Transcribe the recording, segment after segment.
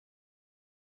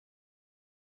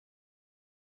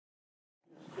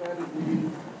strategy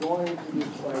going into this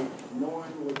fight,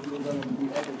 knowing what you were going to be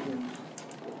up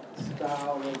against,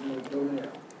 style of Donaire?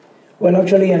 Well,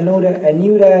 actually, I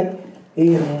knew that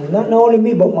not only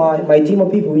me, but my team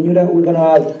of people, we knew that we were going to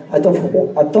have a tough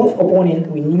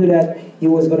opponent. We knew that he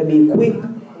was going to be quick.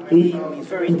 He's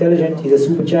very intelligent. He's a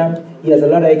super champ. He has a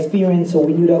lot of experience, so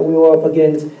we knew that we were up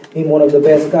against him, one of the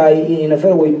best guys in a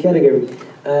featherweight category.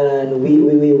 And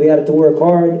we had to work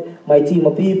hard. My team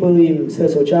of people,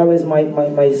 Celso Chavez,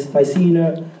 my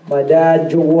senior, my dad,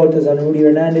 Joe Walters, and Rudy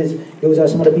Hernandez. Those are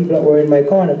some of the people that were in my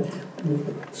corner.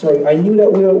 So I knew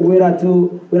that we had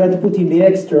to put in the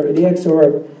extra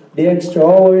work, the extra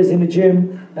hours in the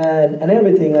gym and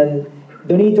everything. And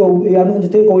Donito, I'm not going to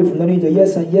take away from Donito.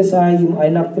 Yes, I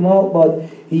knocked him out, but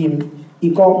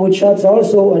he caught good shots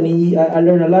also, and I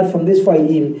learned a lot from this fight.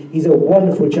 He's a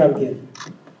wonderful champion.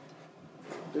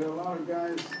 There are a lot of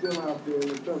guys still out there in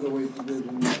the featherweight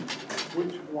division.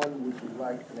 Which one would you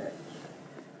like next?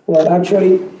 Well,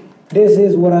 actually, this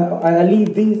is what I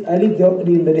leave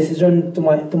the decision to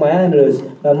my handlers,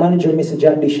 my manager, Mr.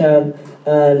 Jack Deschamps,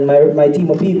 and my team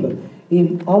of people.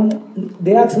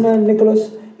 The Axeman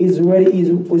Nicholas is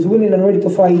willing and ready to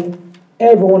fight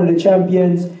every one of the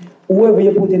champions. Whoever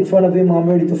you put in front of him, I'm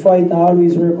ready to fight. I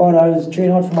always work hard. I always train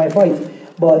hard for my fights.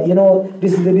 But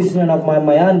this is the decision of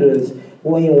my handlers.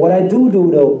 What I do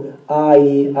though,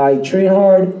 I train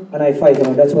hard and I fight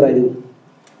hard. That's what I do.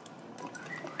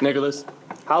 Nicholas,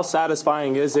 how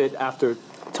satisfying is it after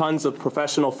tons of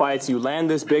professional fights, you land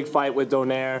this big fight with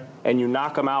Donaire and you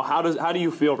knock him out? How do you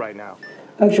feel right now?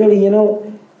 Actually,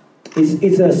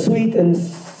 it's a sweet and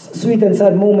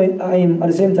sad moment at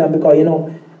the same time,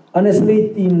 because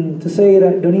honestly, to say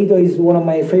that Donito is one of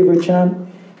my favorite champs.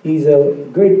 He's a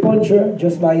great puncher,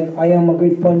 just like I am a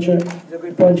great puncher. He's a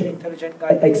great puncher, intelligent guy,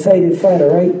 excited fighter,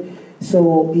 right?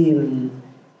 So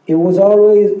it's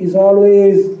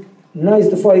always nice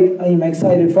to fight. I'm an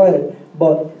excited fighter.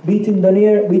 But beating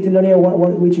Donaire,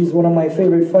 which is one of my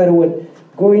favorite fighters.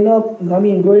 Growing up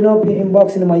in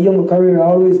boxing in my younger career, I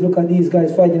always look at these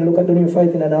guys fighting, look at Donaire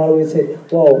fighting, and I always say,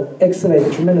 wow,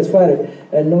 excellent, tremendous fighter.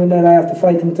 And knowing that I have to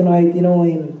fight him tonight,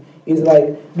 it's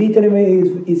like beating him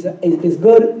is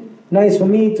good, nice for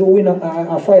me to win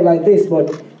a fight like this.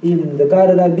 But the guy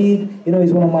that I beat,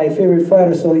 he's one of my favorite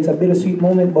fighters, so it's a bittersweet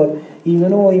moment. But I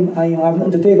have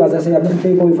nothing to take, as I say, I have nothing to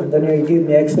take away from Donaire. He gave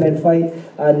me an excellent fight,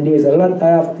 and there's a lot I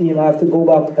have to go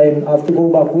back. I have to go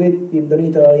back with him.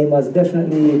 Donito has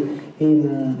definitely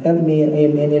helped me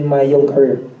in my young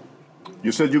career.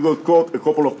 You said you got caught a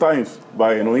couple of times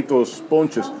by Nonito's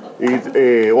punches.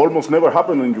 It almost never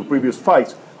happened in your previous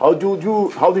fights. How did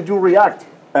you react?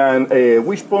 And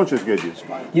which punches get you?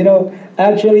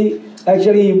 Actually,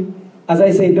 as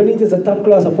I say, Donito is a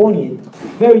top-class opponent,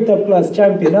 very top-class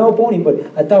champion. Not opponent, but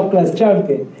a top-class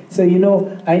champion. So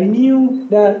I knew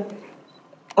that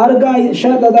other guy is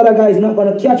not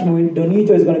going to catch me with.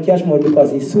 Donito is going to catch me with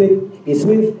because he's swift,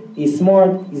 he's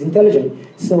smart, he's intelligent.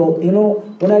 So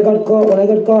when I got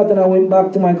caught and I went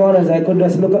back to my corners, I could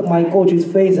just look at my coach's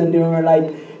face, and they were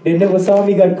like, they never saw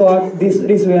me get caught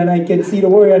this way, and I could see the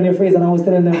worry on their face. And I was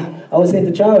saying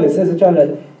to Chavez,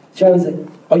 Chavez like,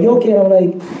 are you okay? And I'm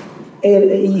like,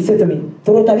 he said to me,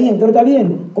 todo está bien, ¿cómo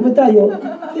está?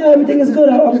 Yeah, everything is good,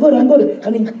 I'm good.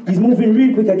 And he's moving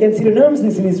real quick, I can see the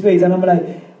nervousness in his face, and I'm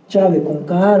like, Chavez, con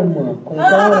calma,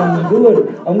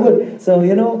 I'm good. So,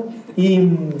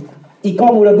 he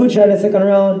caught me with a good shot in the second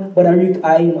round, but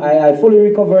I fully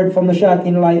recovered from the shot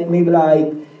in maybe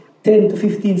 10 to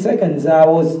 15 seconds. I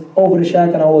was over the shot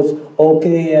and I was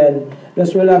okay and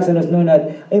just relaxed and just knowing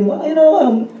that,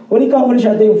 when he caught me the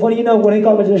shot, funny enough, when he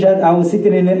caught me the shot, I was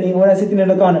sitting in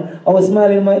the corner, I was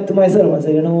smiling to myself. I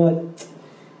said, you know what?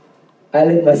 I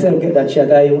let myself get that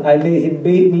shot. I made him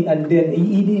bait me, and then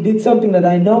he did something that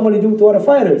I normally do to other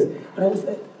fighters. And I was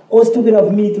like, oh, stupid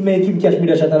of me to make him catch me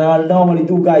the shot, and I normally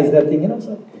do guys that thing,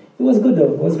 So it was good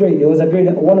though. It was great. It was a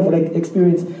wonderful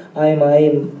experience.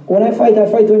 When I fight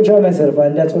to enjoy myself,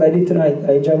 and that's what I did tonight.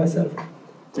 I enjoy myself.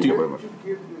 Thank you very much.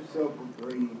 Give yourself a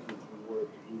grade if you were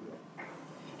to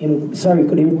do that. Sorry,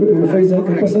 could you rephrase the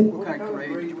question? What kind of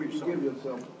grade would you give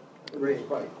yourself in this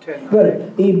fight? Well,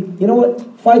 you know what?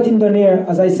 Fighting Donaire,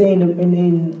 as I say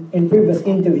in previous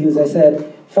interviews, I said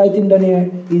fighting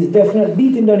Donaire is definitely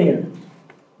beating Donaire.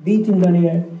 Beating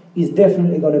Donaire is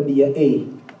definitely going to be an A.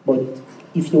 But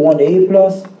if you want the A+,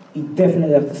 you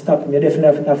definitely have to stop him. You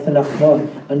definitely have to knock him out.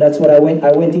 And that's what I went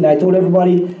in. I told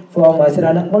everybody I said,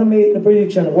 I'm not going to make the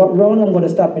prediction what round I'm going to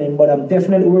stop him, but I'm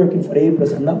definitely working for the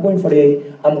A+. I'm not going for the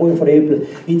A. I'm going for the A+.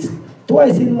 It's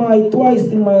twice in my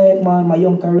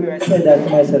young career I said that to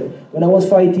myself. When I was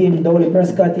fighting Dowley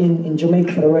Prescott in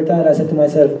Jamaica for the world title, I said to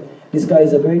myself, This guy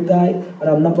is a great guy, and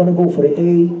I'm not gonna go for the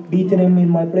A, beating him in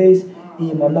my place.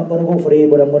 I'm not gonna go for the A,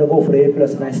 but I'm gonna go for the A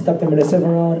plus. And I stopped him in the 7th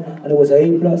round, and it was an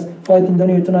A plus. Fighting down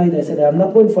here tonight, I said I'm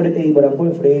not going for the A, but I'm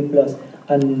going for the A plus.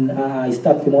 And I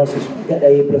stopped him also, so I got the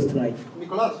A plus tonight.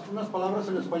 Nicolás, unas palabras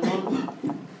en español.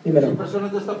 Dímelo.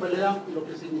 Impresiones de esta pelea y lo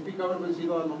que significa haber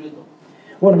vencido a Nonito.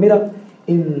 Bueno, mira,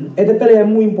 esta pelea es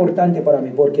muy importante para mí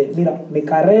porque, mira, mi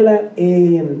carrera,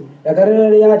 la carrera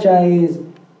de hacha es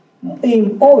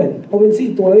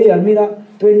jovencito todavía. Mira,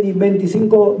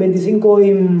 25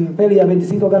 peleas,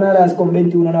 25 ganadas con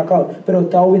 21 knockouts, pero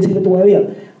está jovencito todavía.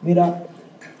 Mira,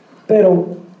 pero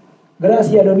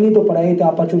gracias a Nonito para esta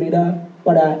oportunidad,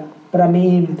 para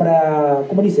mí,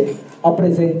 ¿cómo dice? A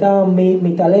presentar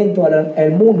mi talento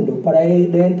al mundo, para de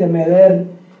gente me ver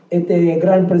esta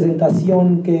gran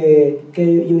presentación que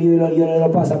yo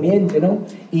lo paso a mi gente, ¿no?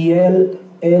 Y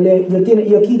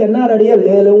yo quiero nada de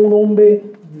él es un hombre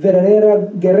verdadero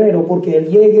guerrero, porque él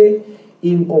llegue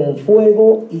con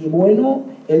fuego y bueno,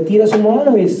 él tira su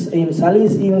mano y sale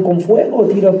con fuego,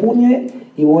 tira puño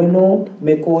y bueno,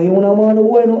 me coge una mano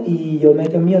bueno y yo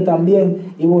meto el mío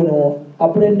también y bueno,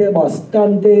 aprende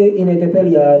bastante en esta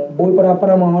pelea. Voy para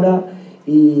Panamá ahora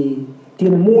y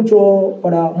tiene mucho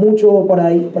para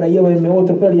llevarme a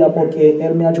otra pelea porque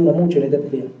él me ayuda mucho en esta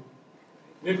pelea.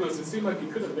 Nicholas, it seemed like you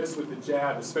couldn't miss with the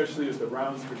jab, especially as the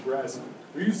rounds progressed.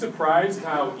 Were you surprised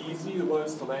how easy it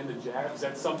was to land the jab? Is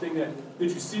that something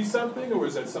did you see something, or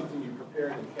was that something you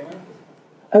prepared in camp?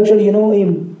 Actually, you know, a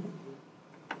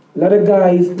lot of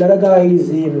guys,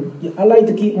 I like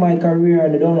to keep my career,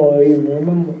 and I don't know,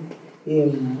 remember,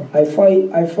 I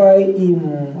fight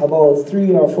about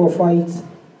 3 or 4 fights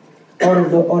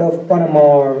out of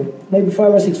Panama, maybe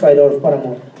 5 or 6 fights out of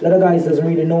Panama. A lot of guys doesn't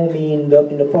really know me in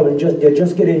the public. They're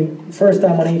just getting first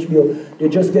time on HBO. They're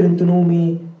just getting to know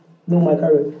me, know my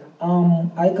career.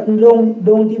 I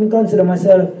don't even consider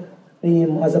myself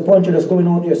as a puncher that's going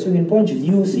out there swinging punches.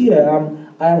 You see that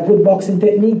I have good boxing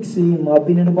techniques. I've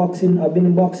been in boxing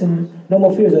no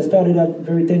more years. I started at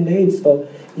very tender age. So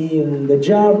the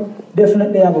jab,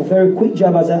 definitely have a very quick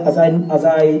jab, as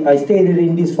I stated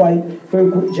in this fight. Very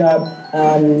quick jab.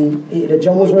 The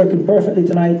jab was working perfectly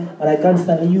tonight, and I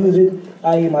constantly use it.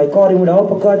 I caught him with an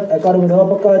uppercut.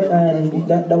 And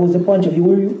that was the punch. If you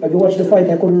watch the fight,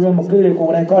 I couldn't remember clearly, because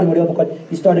when I caught him with the uppercut,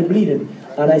 he started bleeding.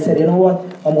 And I said, you know what?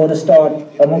 I'm gonna start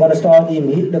him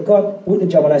hit the cut with the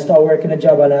jab, and I start working the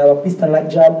jab, and I have a piston-like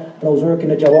jab, and I was working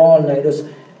the jab all night, just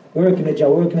working the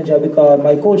jab, because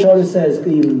my coach always says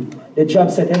the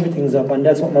jab set everything's up, and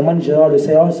that's what my manager always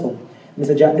say also.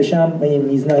 Mr. Jack Deschamps,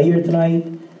 he's not here tonight,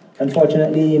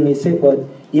 unfortunately, he's sick, but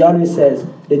he always says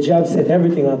the jab set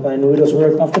everything up, and we just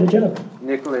work after the jab.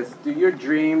 Nicholas, do your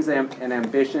dreams and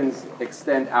ambitions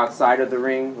extend outside of the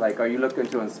ring? Like, are you looking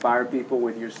to inspire people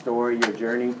with your story, your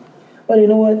journey? Well, you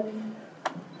know what?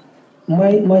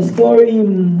 My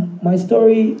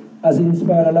story has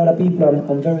inspired a lot of people.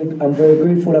 I'm very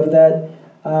grateful of that.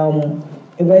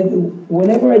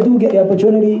 Whenever I do get the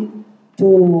opportunity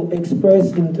to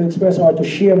express or to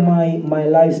share my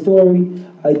life story,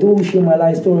 I do share my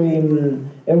life story.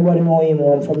 Everybody know him.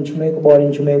 I'm from Jamaica, born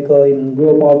in Jamaica.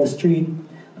 Grew up off the street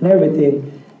and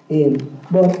everything.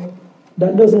 But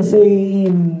that doesn't say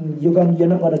you're not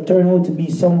gonna turn out to be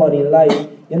somebody in life.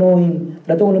 You know,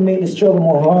 that only make the struggle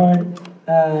more hard,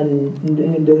 and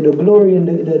the glory and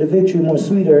the victory more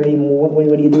sweeter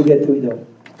when you do get to it, though.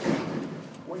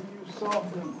 When you saw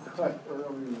him cut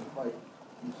earlier in the fight,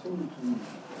 you seemed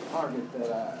to target that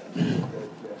eye.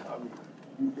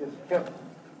 You just kept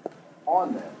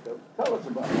on that. Tell us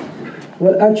about it.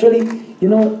 Well, actually, you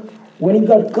know, when he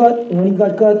got cut,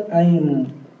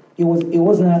 it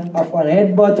wasn't off an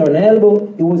headbutt or an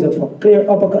elbow. It was a clear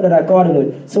uppercut that I caught him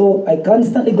with. So I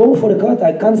constantly go for the cut.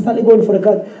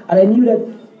 And I knew that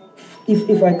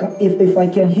if I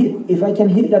can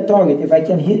hit that target, if I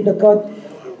can hit the cut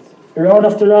round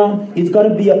after round, it's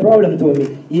gonna be a problem to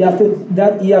me. You have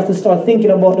to start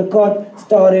thinking about the cut,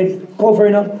 started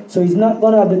covering up. So he's not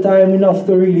gonna have the time enough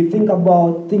to really think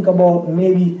about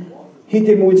maybe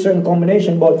hitting with certain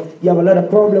combination, but you have a lot of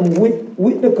problem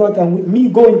with the cut, and with me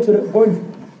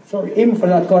aiming for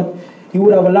that cut, he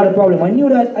would have a lot of problem. I knew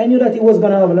that he was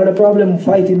gonna have a lot of problem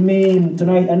fighting me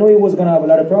tonight. I know he was gonna have a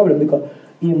lot of problem because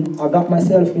I got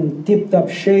myself in tip-top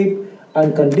shape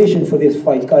and condition for this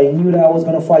fight. Cause I knew that I was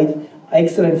gonna fight an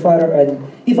excellent fighter, and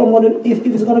if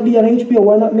it's gonna be on HBO,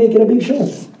 why not make it a big show?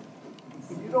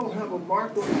 You don't have a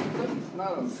mark on your face, it's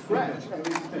not a scratch. I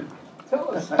mean,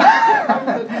 tell us, how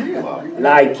does that feel?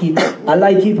 I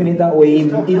like keeping it that way.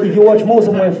 If you watch most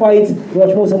of my fights,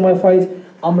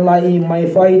 I'm like in my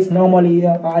fights. Normally,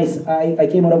 I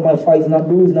came out of my fights not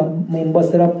bruised, not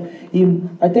busted up.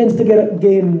 I tend to get a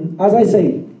game, as I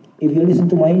say, if you listen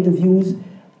to my interviews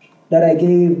that I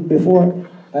gave before,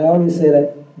 I always say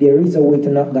that there is a way to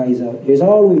knock guys out. There's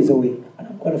always a way, and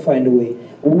I'm going to find a way.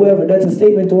 Whoever, that's a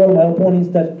statement to all my opponents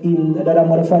that I'm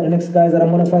going to fight, the next guys that I'm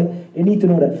going to fight, they need to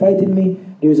know that fighting me,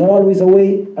 there's always a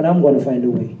way, and I'm going to find a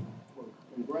way.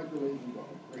 Congratulations.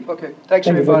 Okay, thanks Thank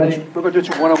you very everybody. much. We're going to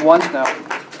do some one-on-ones now.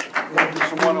 We're going to do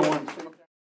some one-on-ones.